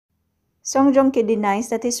Joongki denies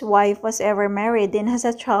that his wife was ever married and has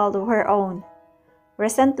a child of her own.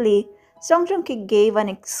 Recently, Joongki gave an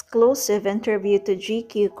exclusive interview to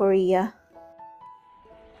GQ Korea.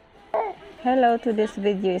 Hello, to this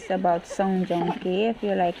video is about Joongki. If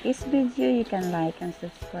you like this video, you can like and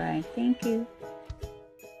subscribe. Thank you.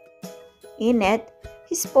 In it,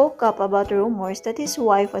 he spoke up about rumors that his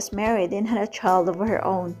wife was married and had a child of her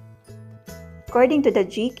own. According to the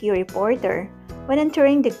GQ reporter, when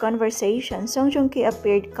entering the conversation, Joongki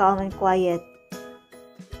appeared calm and quiet.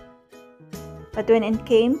 But when it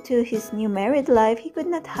came to his new married life, he could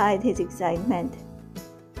not hide his excitement.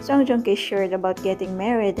 Joongki shared about getting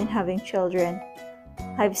married and having children.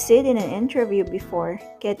 I've said in an interview before,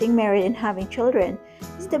 getting married and having children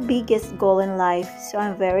is the biggest goal in life, so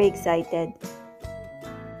I'm very excited.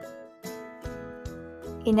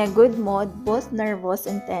 In a good mood, both nervous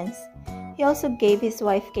and tense, he also gave his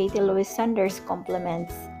wife Katie Louise Sanders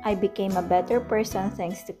compliments. I became a better person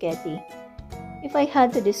thanks to Katie. If I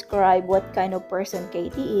had to describe what kind of person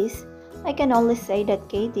Katie is, I can only say that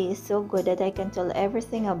Katie is so good that I can tell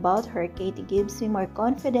everything about her. Katie gives me more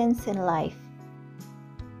confidence in life.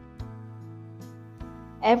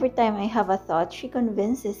 Every time I have a thought, she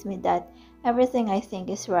convinces me that everything I think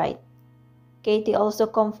is right. Katie also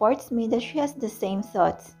comforts me that she has the same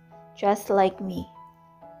thoughts, just like me.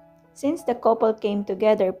 Since the couple came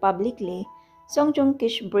together publicly,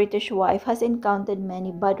 Joongki's British wife has encountered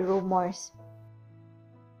many bad rumors.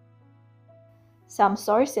 Some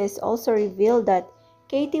sources also revealed that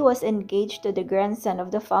Katie was engaged to the grandson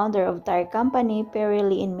of the founder of tire company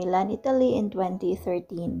Pirelli in Milan, Italy in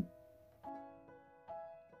 2013.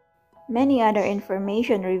 Many other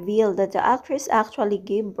information revealed that the actress actually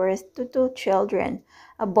gave birth to 2 children,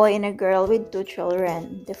 a boy and a girl with 2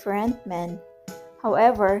 children, different men.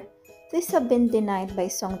 However, these have been denied by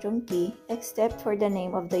Joongki, except for the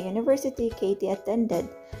name of the university Katie attended.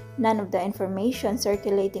 None of the information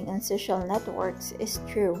circulating on social networks is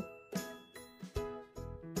true.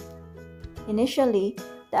 Initially,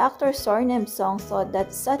 the actor Sornem Song thought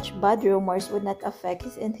that such bad rumors would not affect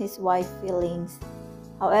his and his wife's feelings.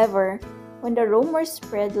 However, when the rumors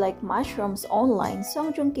spread like mushrooms online,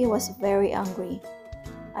 Joongki was very angry.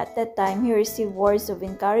 At that time, he received words of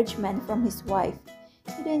encouragement from his wife.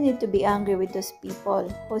 You don't need to be angry with those people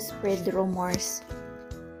who spread rumors.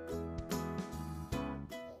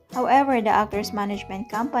 However, the actor's management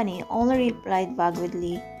company only replied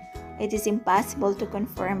vaguely. It is impossible to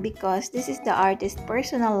confirm because this is the artist's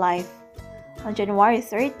personal life. On January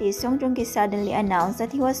 30, Joongki suddenly announced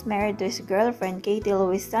that he was married to his girlfriend Katie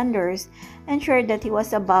Louise Sanders and shared that he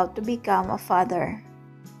was about to become a father.